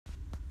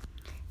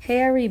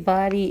Hey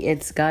everybody,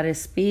 it's Gotta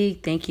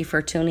Speak. Thank you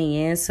for tuning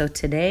in. So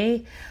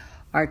today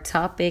our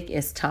topic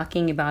is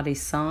talking about a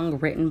song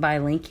written by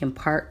Linkin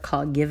Park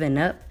called Giving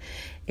Up.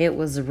 It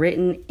was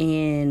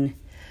written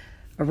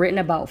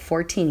about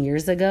 14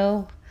 years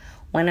ago.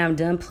 When I'm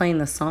done playing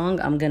the song,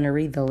 I'm going to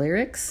read the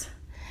lyrics.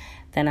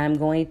 Then I'm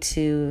going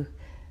to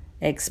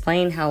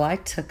explain how I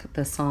took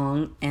the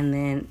song, and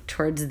then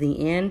towards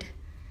the end,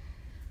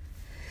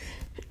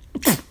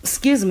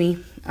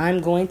 I'm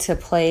going to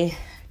play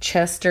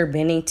Chester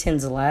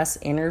Bennington's last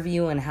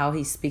interview and how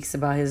he speaks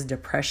about his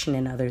depression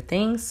and other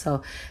things.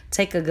 So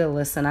take a good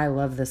listen. I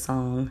love the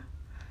song.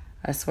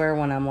 I swear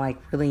when I'm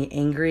really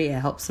angry, it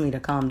helps me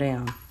to calm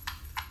down.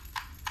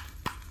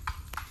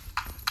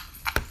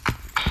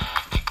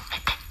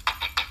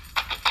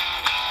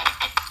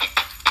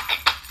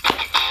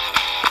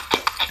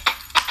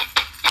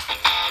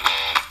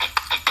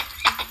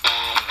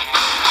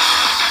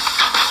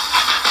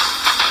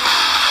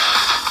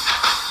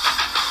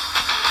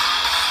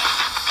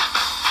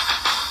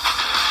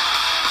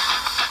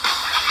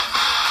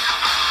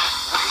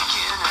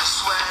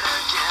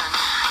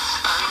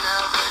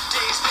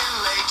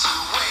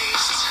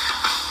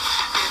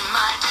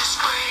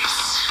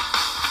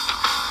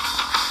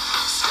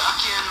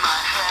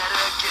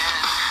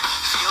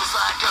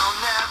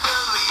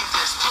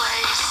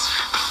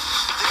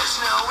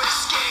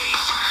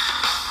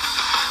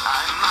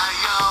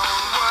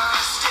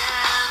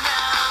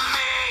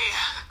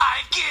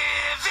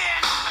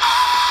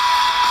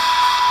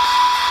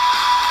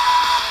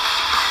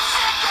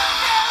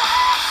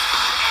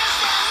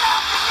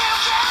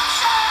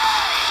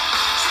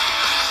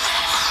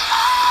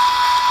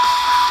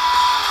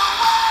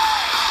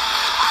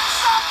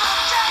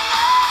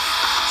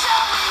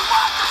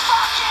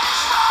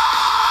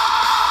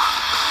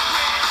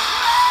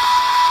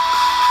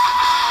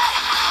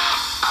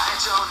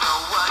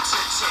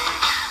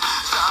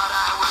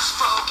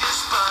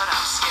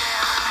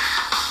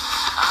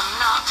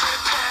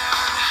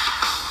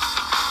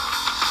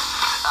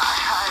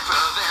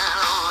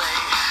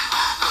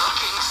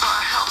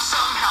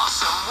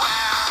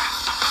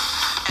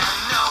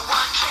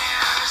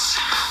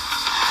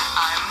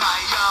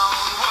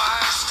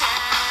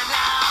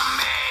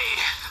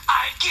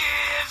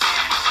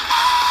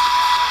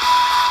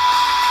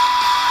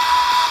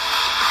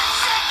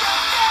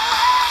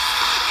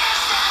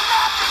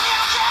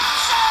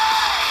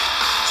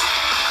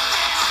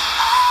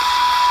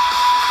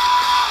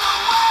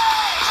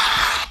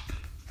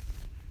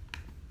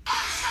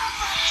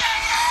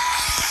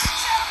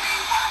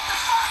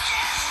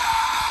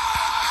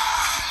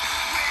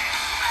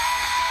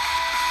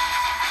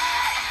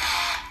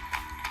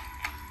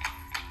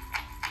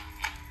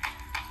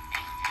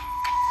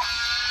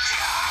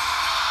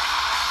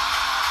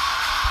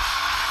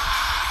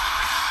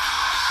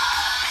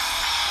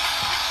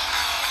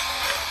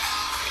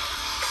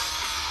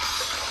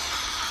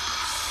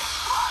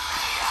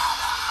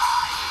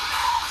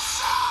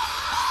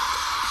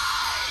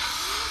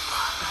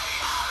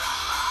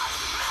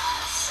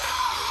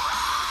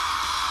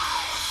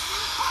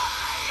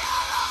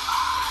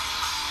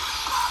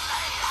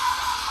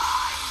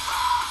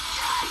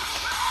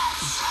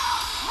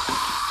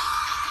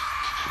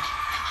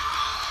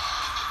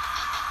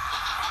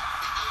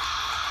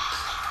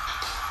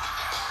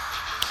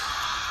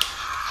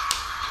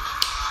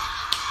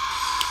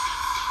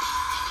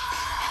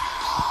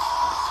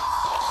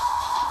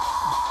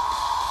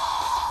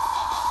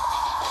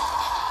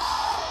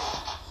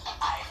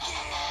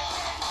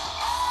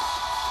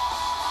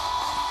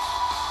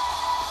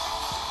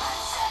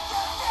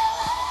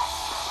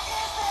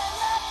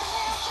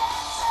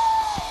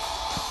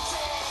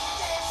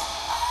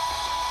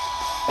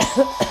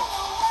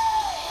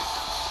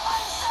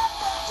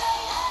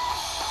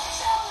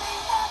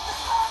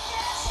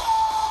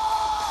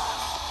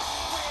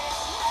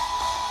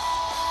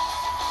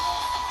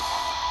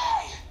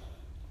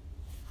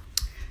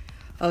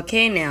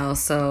 Okay, now,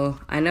 so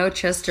I know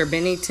Chester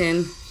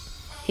Bennington,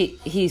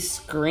 he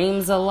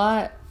screams a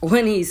lot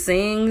when he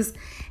sings,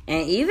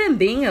 and even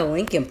being a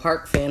Linkin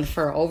Park fan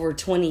for over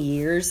 20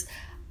 years,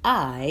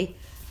 I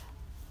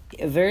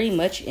very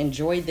much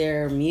enjoyed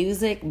their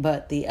music.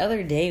 But the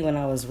other day when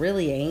I was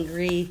really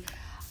angry,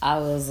 I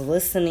was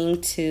listening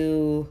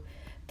to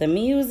the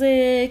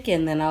music,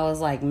 and then I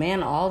was like,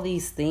 man, all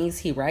these things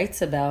he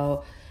writes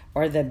about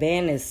or the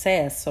band is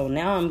sad. So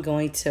now I'm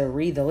going to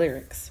read the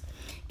lyrics.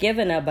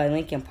 Giving Up by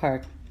Linkin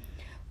Park.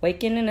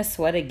 Waking in a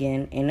sweat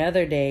again,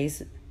 another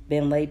day's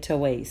been laid to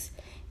waste.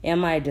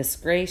 Am I a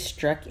disgrace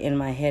struck in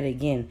my head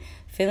again?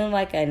 Feeling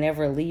like I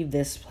never leave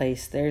this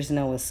place, there's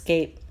no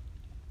escape.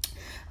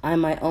 I'm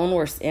my own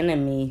worst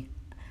enemy.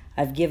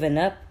 I've given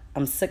up,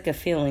 I'm sick of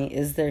feeling.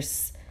 Is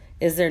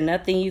there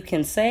nothing you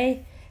can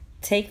say?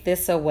 Take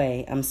this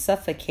away, I'm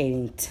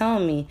suffocating. Tell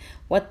me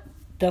what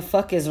the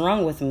fuck is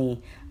wrong with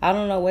me. I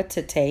don't know what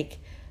to take,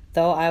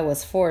 though I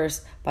was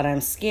forced, but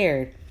I'm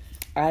scared.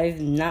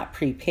 I'm not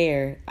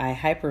prepared. I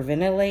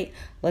hyperventilate,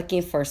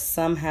 looking for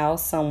somehow,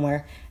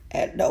 somewhere,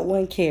 and no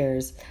one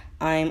cares.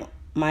 I'm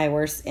my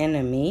worst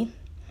enemy.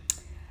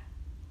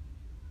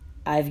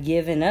 I've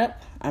given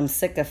up. I'm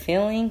sick of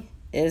feeling.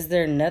 Is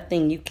there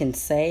nothing you can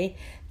say?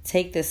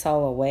 Take this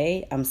all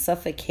away. I'm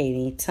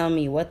suffocating. Tell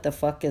me what the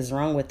fuck is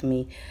wrong with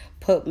me.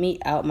 Put me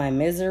out my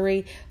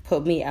misery.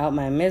 Put me out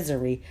my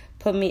misery.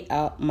 Put me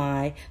out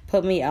my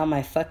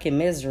fucking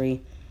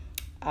misery.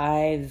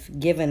 I've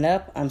given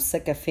up. I'm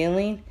sick of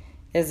feeling.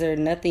 Is there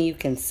nothing you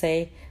can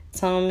say?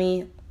 Tell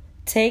me,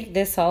 take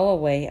this all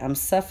away. I'm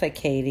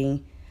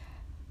suffocating.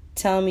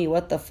 Tell me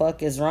what the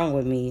fuck is wrong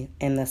with me.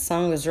 And the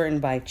song was written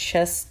by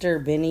Chester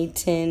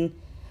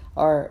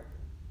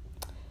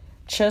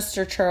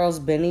Charles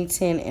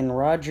Bennington and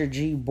Roger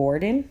G.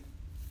 Borden.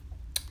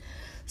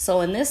 So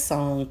in this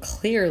song,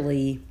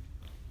 clearly,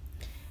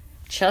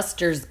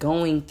 Chester's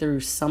going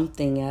through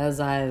something. As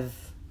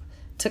I've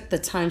took the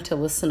time to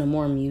listen to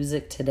more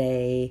music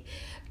today,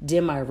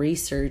 did my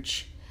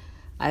research,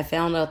 I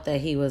found out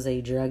that he was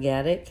a drug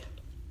addict.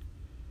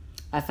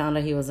 I found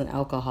out he was an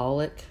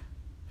alcoholic.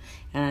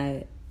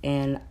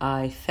 And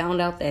I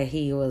found out that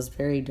he was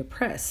very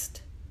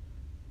depressed.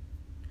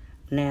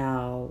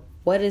 Now,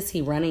 what is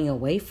he running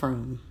away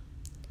from?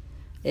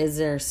 Is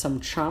there some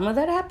trauma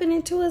that happened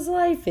into his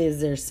life?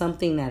 Is there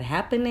something that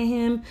happened to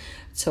him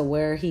to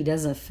where he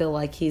doesn't feel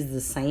like he's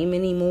the same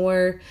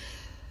anymore?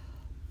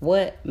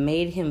 What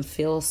made him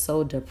feel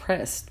so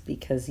depressed?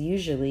 Because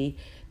usually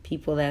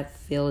people that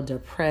feel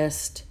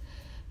depressed,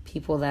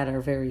 people that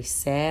are very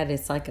sad,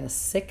 it's like a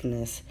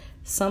sickness.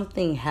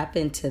 Something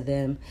happened to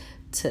them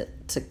to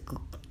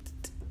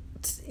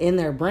in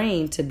their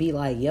brain to be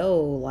like,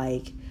 yo,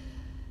 like,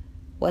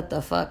 what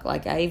the fuck?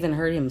 Like, I even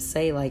heard him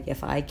say, like,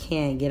 if I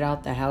can't get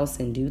out the house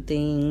and do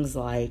things,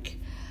 like,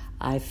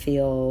 I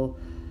feel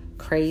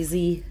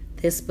crazy.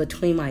 This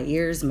between my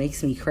ears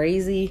makes me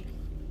crazy.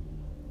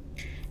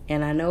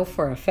 And I know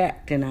for a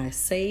fact, and I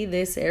say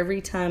this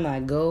every time I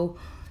go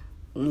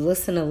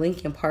listen to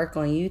Linkin Park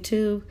on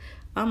YouTube,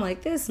 I'm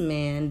like, this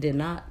man did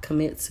not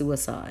commit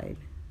suicide.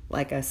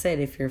 Like I said,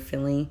 if you're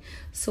feeling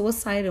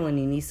suicidal and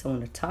you need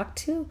someone to talk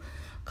to,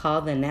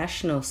 call the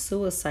National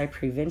Suicide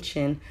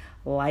Prevention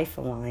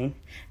Lifeline.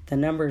 The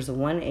number is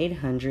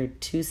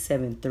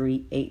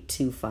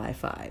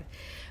 1-800-273-8255.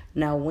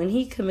 Now, when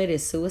he committed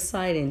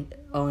suicide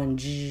on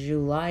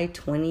July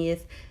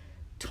 20th,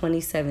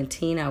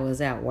 2017, I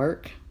was at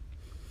work.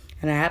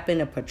 And I happened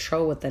to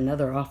patrol with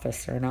another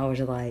officer. And I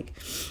was like,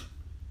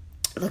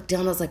 looked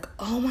down, I was like,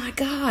 oh my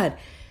God,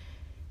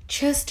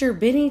 Chester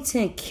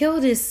Bennington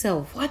killed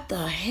himself. What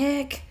the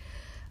heck?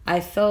 I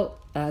felt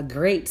a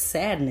great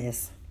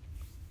sadness.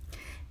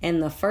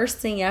 And the first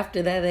thing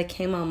after that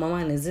came on my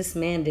mind is this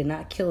man did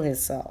not kill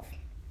himself.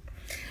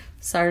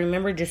 So I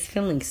remember just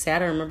feeling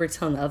sad. I remember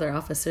telling the other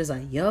officers,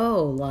 like,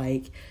 yo,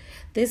 like,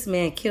 this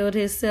man killed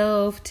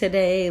himself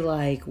today.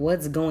 Like,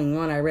 what's going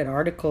on? I read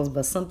articles,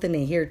 but something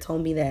in here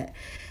told me that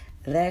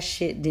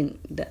shit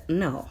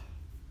no.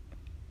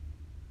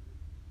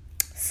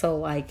 So,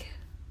 like,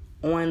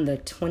 on the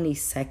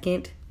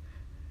 22nd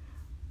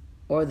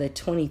or the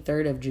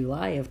 23rd of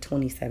July of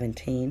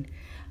 2017,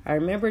 I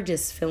remember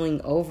just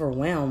feeling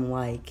overwhelmed.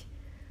 Like,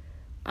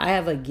 I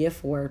have a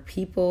gift where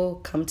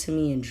people come to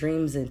me in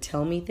dreams and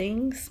tell me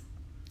things.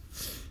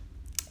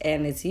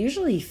 And it's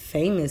usually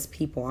famous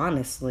people,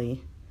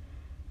 honestly.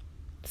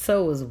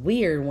 So it was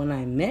weird when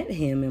I met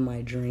him in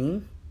my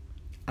dream.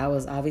 I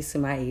was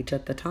obviously my age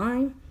at the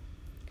time.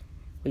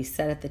 We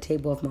sat at the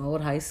table of my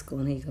old high school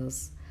and he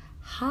goes,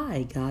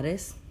 "Hi,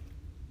 goddess.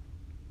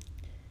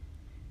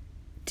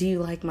 Do you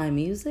like my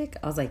music?"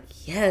 I was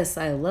like, yes,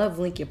 I love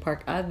Linkin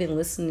Park. I've been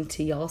listening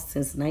to y'all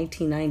since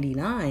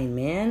 1999,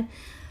 man.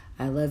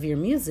 I love your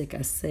music.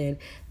 I said,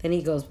 then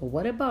he goes, well,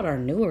 what about our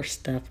newer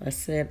stuff? I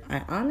said,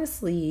 I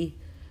honestly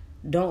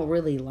don't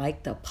really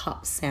like the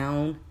pop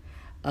sound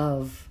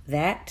of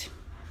that.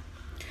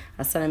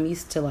 I said, I'm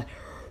used to like,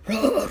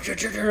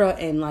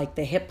 and like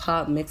the hip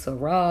hop mix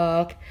of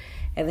rock.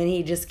 And then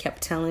he just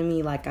kept telling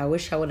me, like, I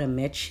wish I would have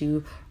met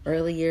you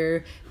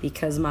earlier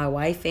because my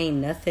wife ain't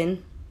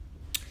nothing.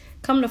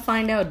 Come to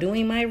find out,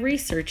 doing my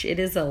research, it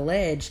is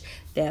alleged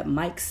that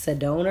Mike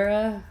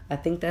Sedona, I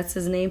think that's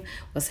his name,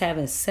 was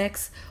having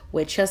sex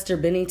with Chester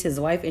Bennington's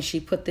wife, and she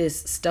put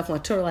this stuff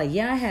on Twitter like,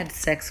 yeah, I had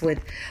sex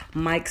with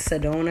Mike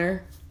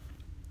Sedona.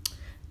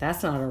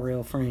 That's not a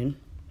real friend.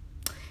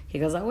 He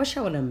goes, I wish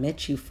I would have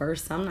met you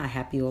first. I'm not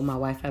happy with my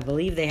wife. I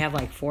believe they have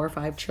like 4 or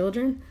 5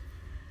 children.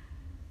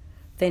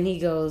 Then he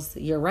goes,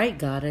 you're right,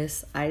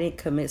 goddess. I didn't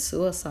commit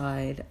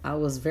suicide. I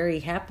was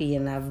very happy,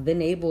 and I've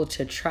been able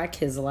to track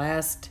his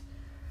last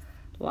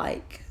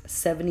like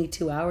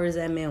 72 hours.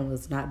 That man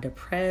was not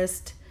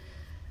depressed.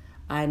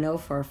 I know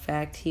for a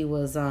fact he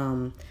was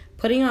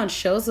putting on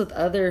shows with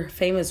other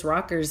famous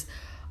rockers.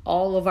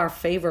 All of our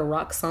favorite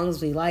rock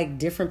songs we like,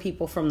 different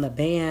people from the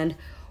band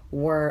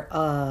were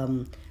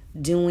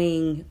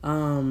doing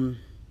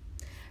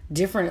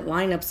different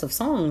lineups of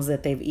songs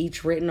that they've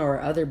each written,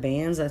 or other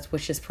bands,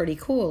 which is pretty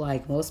cool.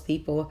 Like, most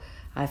people,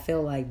 I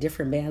feel like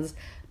different bands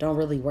don't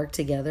really work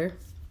together.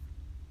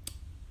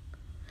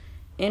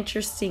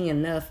 Interesting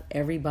enough,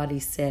 everybody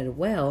said,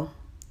 well,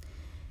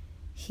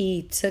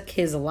 he took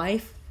his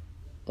life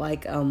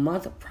like a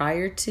month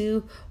prior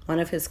to, one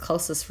of his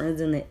closest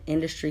friends in the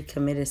industry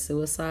committed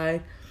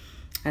suicide.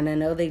 And I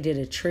know they did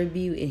a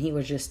tribute and he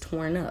was just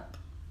torn up.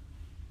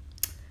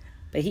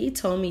 But he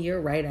told me, you're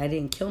right, I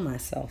didn't kill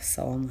myself.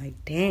 So I'm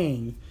like,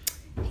 dang.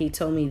 He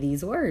told me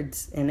these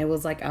words. And it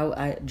was like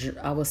I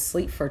was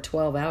asleep for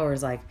 12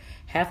 hours. Like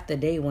half the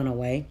day went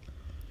away.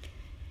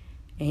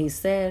 And he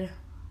said,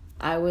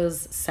 I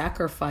was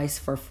sacrificed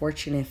for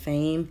fortune and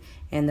fame.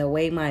 And the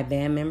way my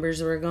band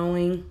members were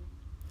going,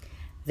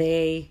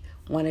 they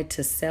wanted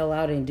to sell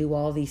out and do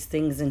all these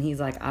things. And he's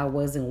like, I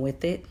wasn't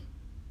with it.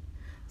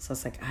 So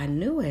it's like, I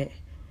knew it.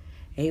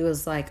 And he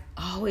was like,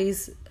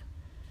 always,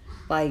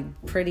 like,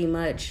 pretty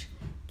much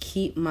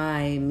keep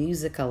my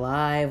music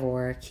alive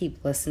or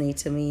keep listening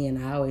to me.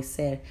 And I always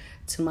said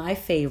to my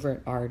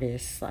favorite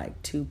artists,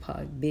 like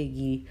Tupac,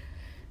 Biggie,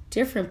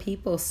 different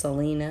people,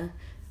 Selena,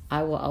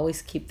 I will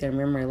always keep their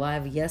memory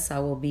alive. Yes, I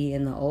will be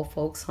in the old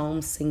folks'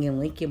 home singing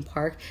Linkin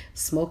Park,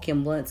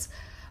 smoking blunts,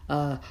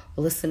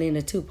 listening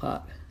to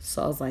Tupac.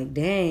 So I was like,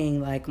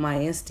 dang, like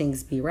my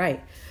instincts be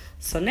right.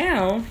 So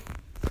now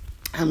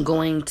I'm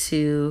going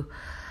to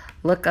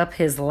look up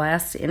his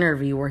last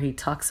interview where he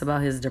talks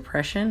about his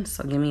depression.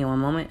 So give me one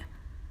moment.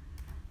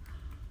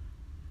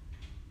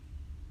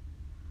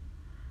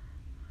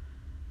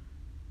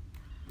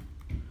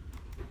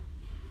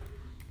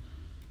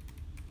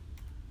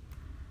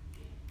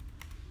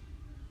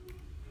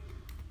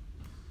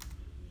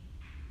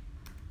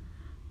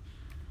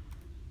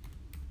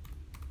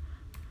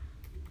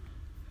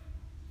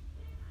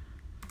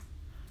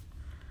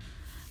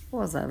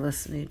 What was I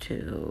listening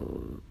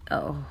to?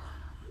 Oh,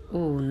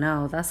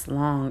 no, that's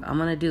long. I'm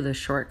going to do the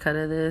shortcut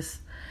of this.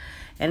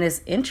 And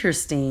it's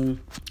interesting.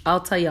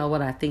 I'll tell y'all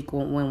what I think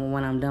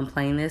when I'm done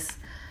playing this.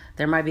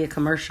 There might be a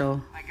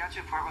commercial. I got to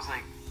a point where it was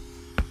like,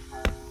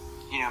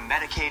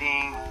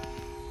 medicating,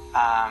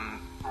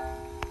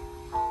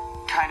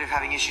 kind of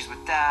having issues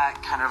with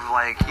that, kind of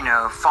like,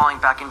 falling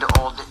back into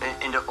old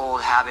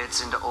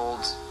habits, into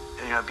old,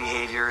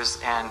 behaviors.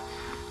 And,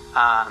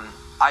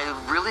 I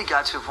really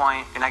got to a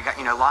point, and I got,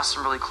 lost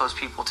some really close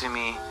people to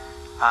me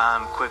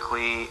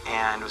quickly,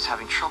 and was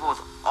having trouble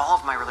with all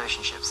of my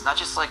relationships. Not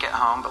just like at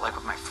home, but like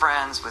with my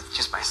friends, with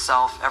just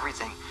myself,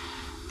 everything.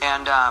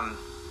 And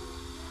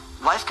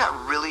life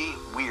got really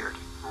weird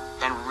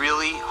and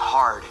really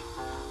hard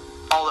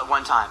all at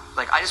one time.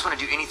 Like, I just want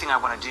to do anything I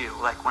want to do,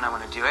 like when I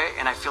want to do it,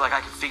 and I feel like I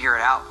can figure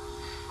it out.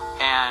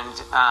 And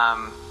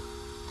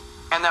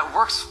that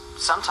works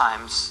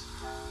sometimes,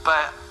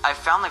 but I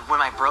found like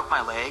when I broke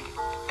my leg,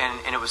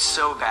 and it was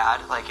so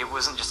bad, like it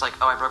wasn't just like,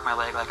 oh, I broke my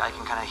leg, like I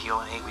can kind of heal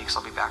in 8 weeks,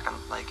 I'll be back on,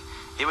 like,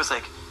 it was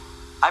like,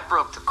 I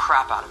broke the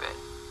crap out of it,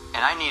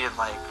 and I needed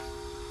like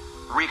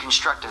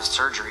reconstructive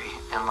surgery,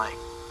 and like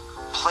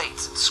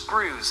plates and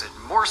screws and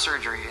more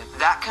surgery.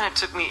 That kind of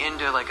took me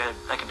into like a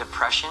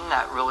depression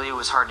that really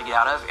was hard to get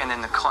out of. And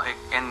then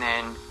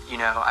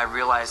I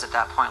realized at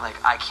that point, like,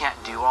 I can't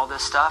do all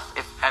this stuff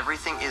if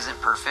everything isn't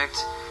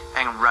perfect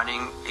and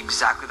running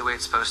exactly the way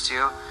it's supposed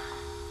to.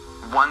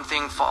 One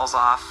thing falls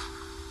off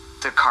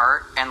the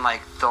cart and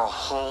like the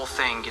whole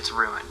thing gets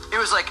ruined. It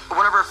was like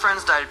one of our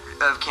friends died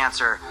of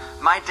cancer.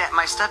 My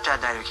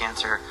stepdad died of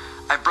cancer.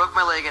 I broke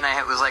my leg and I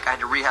had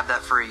to rehab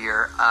that for a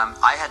year.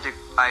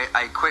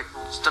 I quit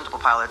stunt double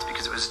pilots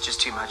because it was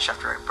just too much.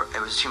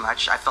 It was too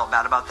much. I felt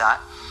bad about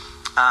that.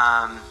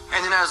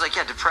 And then I was like,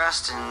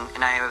 depressed,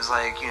 and I was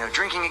like,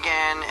 drinking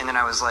again, and then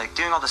I was like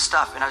doing all this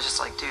stuff, and I was just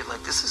like, dude,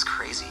 like, this is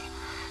crazy.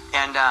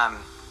 And all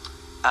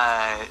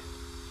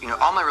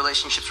my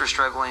relationships were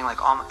struggling, like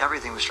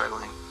everything was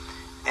struggling.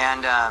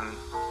 And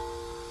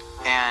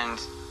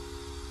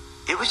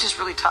it was just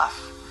really tough.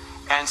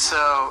 And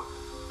so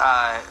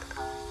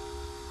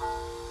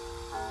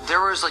there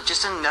was like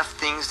just enough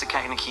things to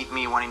kind of keep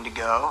me wanting to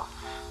go.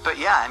 But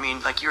yeah, I mean,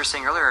 like you were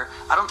saying earlier,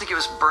 I don't think it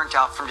was burnt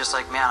out from just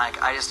like, man,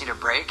 I just need a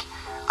break.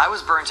 I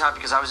was burnt out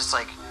because I was just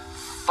like,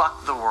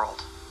 fuck the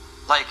world.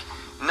 Like,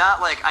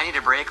 not like I need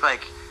a break,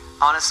 like,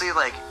 honestly,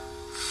 like,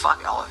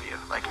 fuck all of you.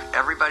 Like,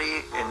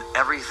 everybody and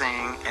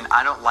everything, and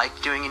I don't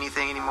like doing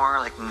anything anymore.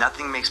 Like,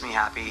 nothing makes me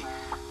happy.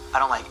 I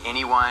don't like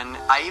anyone.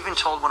 I even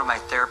told one of my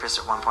therapists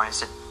at one point, I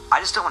said, I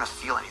just don't want to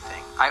feel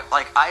anything. I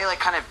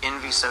kind of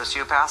envy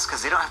sociopaths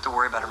because they don't have to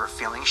worry about ever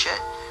feeling shit.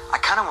 I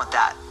kind of want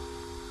that.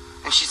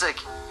 And she's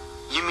like,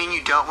 you mean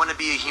you don't want to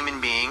be a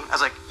human being? I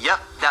was like, yep,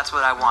 that's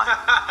what I want.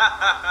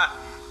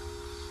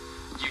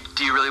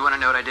 Do you really want to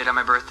know what I did on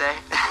my birthday?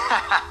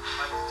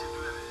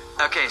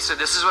 Okay, so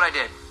this is what I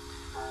did.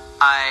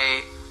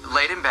 I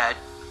laid in bed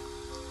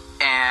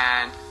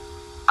and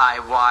I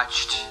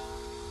watched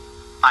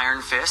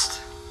Iron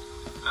Fist,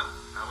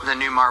 the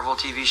new Marvel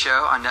TV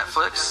show on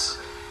Netflix.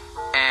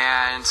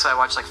 And so I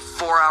watched like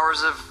 4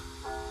 hours of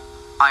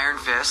Iron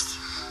Fist.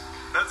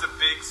 That's a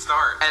big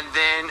start. And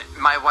then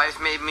my wife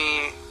made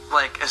me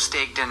like a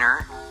steak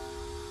dinner.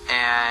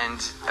 And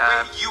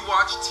wait, you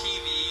watch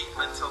TV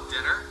until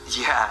dinner?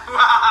 Yeah.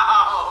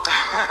 Wow.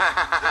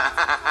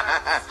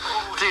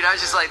 Dude, I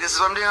was just like, this is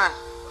what I'm doing.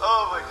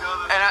 Oh my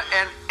god.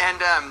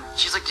 And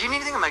she's like, do you need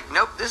anything? I'm like,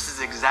 nope, this is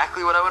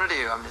exactly what I want to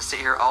do. I'm going to sit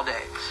here all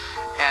day.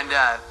 And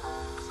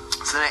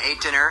so then I ate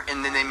dinner,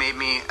 and then they made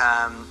me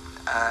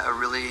a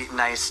really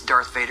nice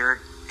Darth Vader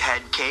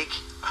head cake.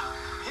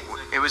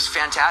 It was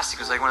fantastic.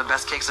 It was like one of the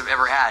best cakes I've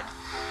ever had.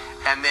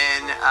 And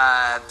then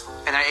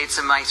and I ate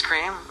some ice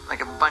cream,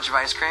 like a bunch of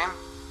ice cream.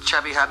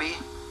 Chubby Hubby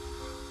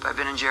by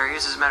Ben &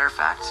 Jerry's, as a matter of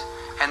fact.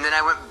 And then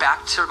I went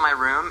back to my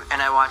room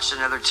and I watched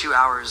another 2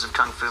 hours of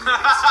Kung Fu movies.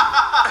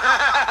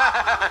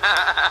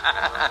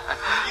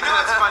 You know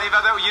what's funny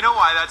about that? You know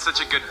why that's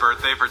such a good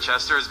birthday for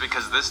Chester is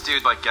because this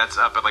dude like gets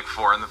up at like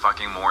 4 in the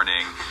fucking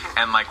morning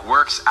and like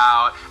works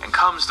out and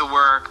comes to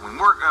work.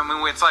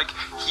 It's like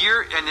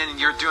here and then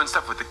you're doing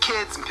stuff with the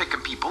kids and picking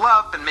people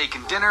up and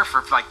making dinner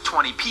for like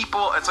 20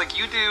 people. It's like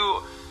you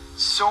do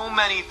so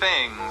many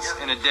things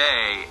in a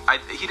day.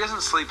 He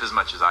doesn't sleep as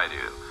much as I do.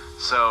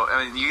 So,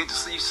 I mean, you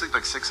sleep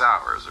like 6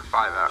 hours or 5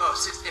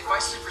 hours. If I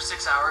sleep for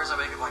 6 hours, I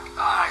wake up like,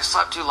 I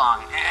slept too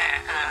long.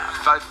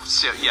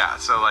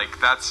 So like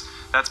that's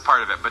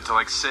part of it. But to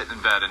like sit in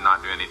bed and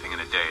not do anything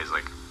in a day is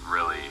like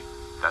really,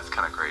 that's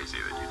kind of crazy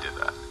that you did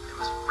that. It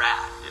was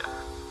rad. Yeah.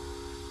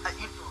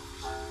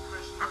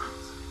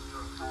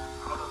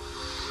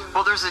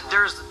 Well, there's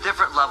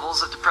different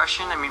levels of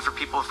depression. I mean, for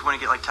people if you want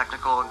to get like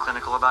technical and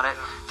clinical about it,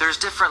 there's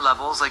different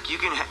levels. Like you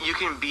can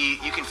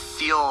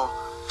feel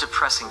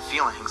depressing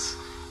feelings,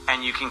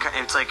 and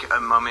it's like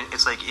a moment.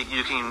 It's like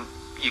you can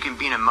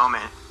be in a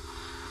moment,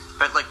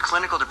 but like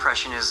clinical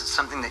depression is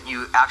something that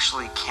you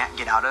actually can't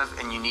get out of,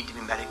 and you need to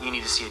be you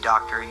need to see a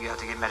doctor. You have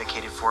to get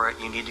medicated for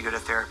it. You need to go to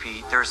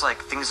therapy. There's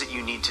like things that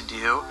you need to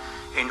do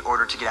in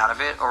order to get out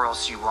of it, or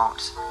else you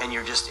won't, and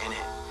you're just in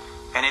it.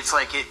 And it's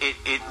like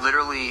it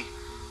literally.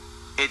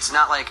 It's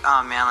not like,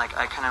 oh man, like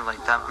I kind of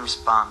like that. I'm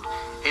just bummed.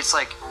 It's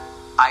like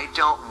I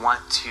don't want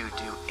to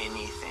do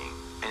anything,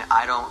 and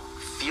I don't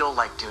feel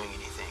like doing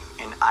anything,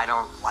 and I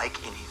don't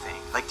like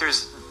anything. Like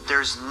there's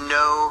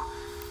no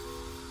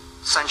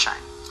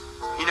sunshine,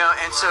 you know.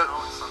 And so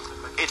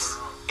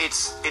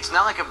it's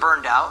not like a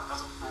burned out.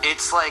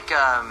 It's like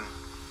a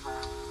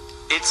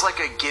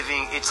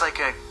giving. It's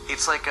like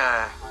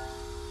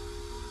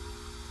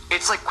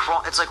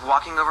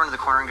walking over into the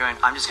corner and going,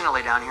 I'm just gonna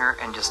lay down here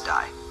and just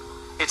die.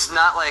 It's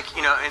not like,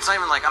 you know, it's not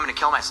even like I'm going to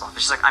kill myself.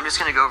 It's just like, I'm just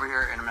going to go over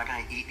here and I'm not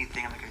going to eat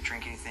anything. I'm not going to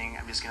drink anything.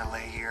 I'm just going to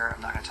lay here.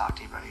 I'm not going to talk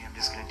to anybody. I'm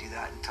just going to do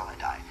that until I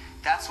die.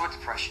 That's what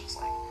depression's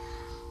like.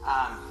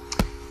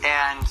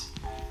 And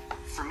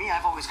for me,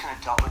 I've always kind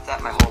of dealt with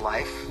that my whole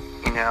life.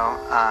 You know,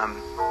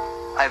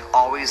 I've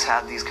always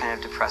had these kind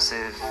of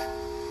depressive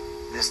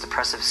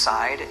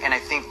side. And I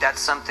think that's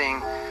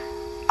something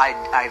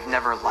I've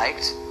never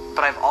liked.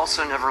 But I've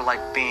also never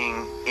liked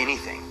being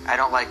anything. I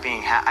don't like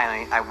being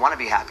I want to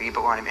be happy,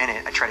 but when I'm in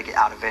it, I try to get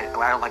out of it.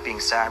 I don't like being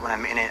sad. When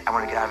I'm in it, I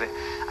want to get out of it.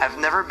 I've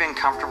never been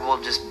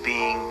comfortable just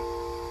being.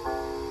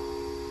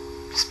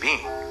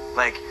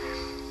 Like,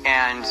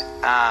 and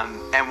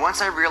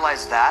once I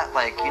realized that,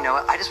 like, you know,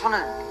 I just want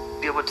to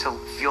be able to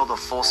feel the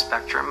full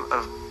spectrum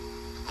of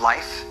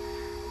life,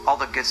 all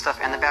the good stuff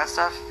and the bad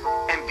stuff,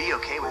 and be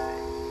okay with it.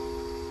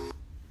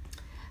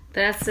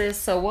 That's it.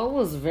 So what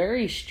was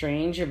very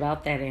strange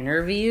about that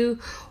interview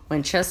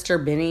when Chester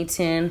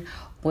Bennington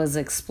was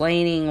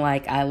explaining,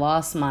 like, I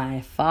lost my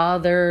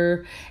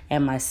father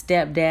and my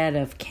stepdad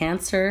of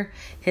cancer,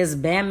 his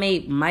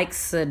bandmate Mike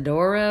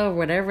Sedora,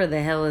 whatever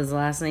the hell his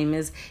last name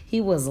is, he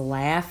was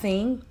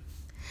laughing.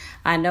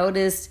 I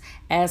noticed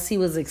as he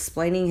was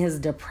explaining his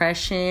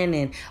depression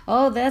and,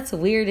 oh, that's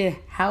weird, and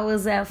how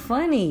is that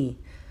funny?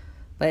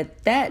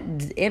 But that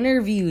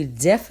interview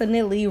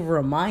definitely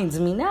reminds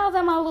me, now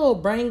that my little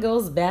brain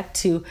goes back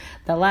to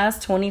the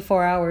last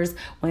 24 hours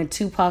when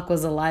Tupac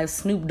was alive,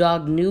 Snoop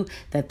Dogg knew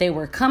that they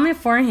were coming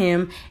for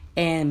him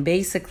and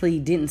basically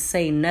didn't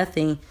say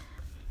nothing.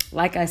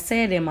 Like I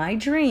said, in my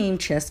dream,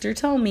 Chester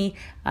told me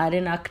I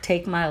did not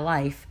take my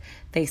life.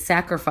 They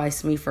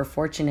sacrificed me for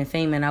fortune and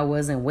fame, and I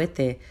wasn't with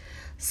it.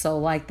 So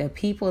like the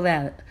people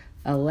that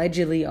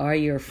allegedly are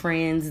your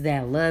friends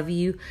that love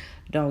you,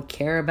 don't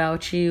care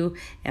about you,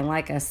 and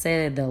like I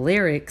said, the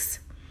lyrics,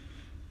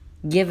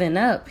 giving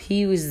up,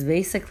 he was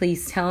basically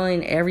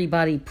telling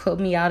everybody, put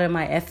me out of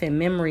my effing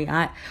memory,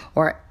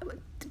 or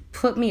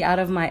put me out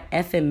of my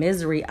effing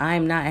misery,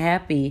 I'm not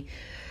happy.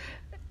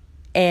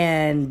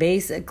 And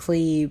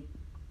basically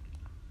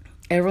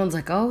everyone's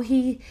like, oh,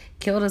 he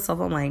killed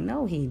himself. I'm like,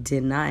 no, he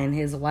did not, and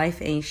his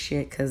wife ain't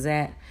shit, because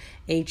that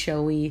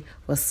HOE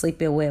was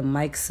sleeping with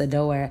Mike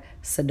Sedora,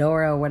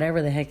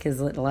 whatever the heck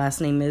his last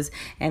name is,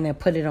 and then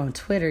put it on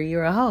Twitter.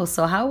 You're a hoe.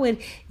 So how would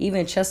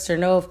even Chester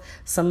know if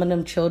some of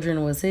them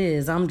children was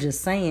his? I'm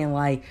just saying,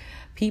 like,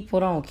 people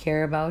don't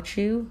care about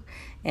you,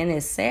 and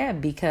it's sad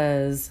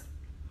because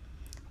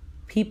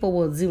people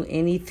will do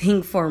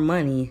anything for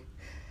money,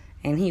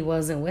 and he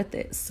wasn't with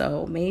it.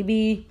 So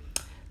maybe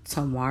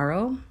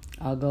tomorrow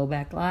I'll go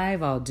back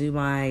live. I'll do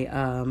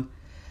my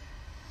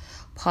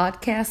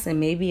podcast, and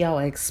maybe I'll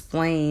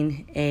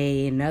explain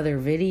another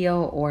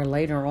video, or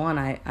later on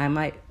I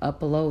might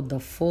upload the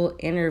full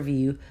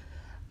interview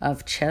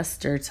of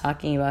Chester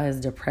talking about his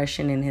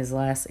depression in his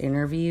last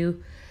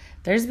interview.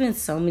 There's been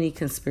so many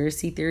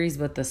conspiracy theories,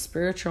 but the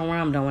spiritual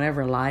realm don't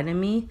ever lie to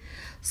me.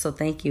 So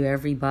thank you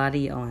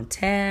everybody on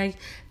Tag.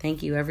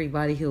 Thank you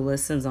everybody who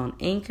listens on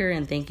Anchor.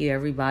 And thank you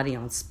everybody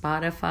on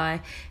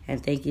Spotify.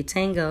 And thank you,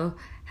 Tango.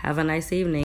 Have a nice evening.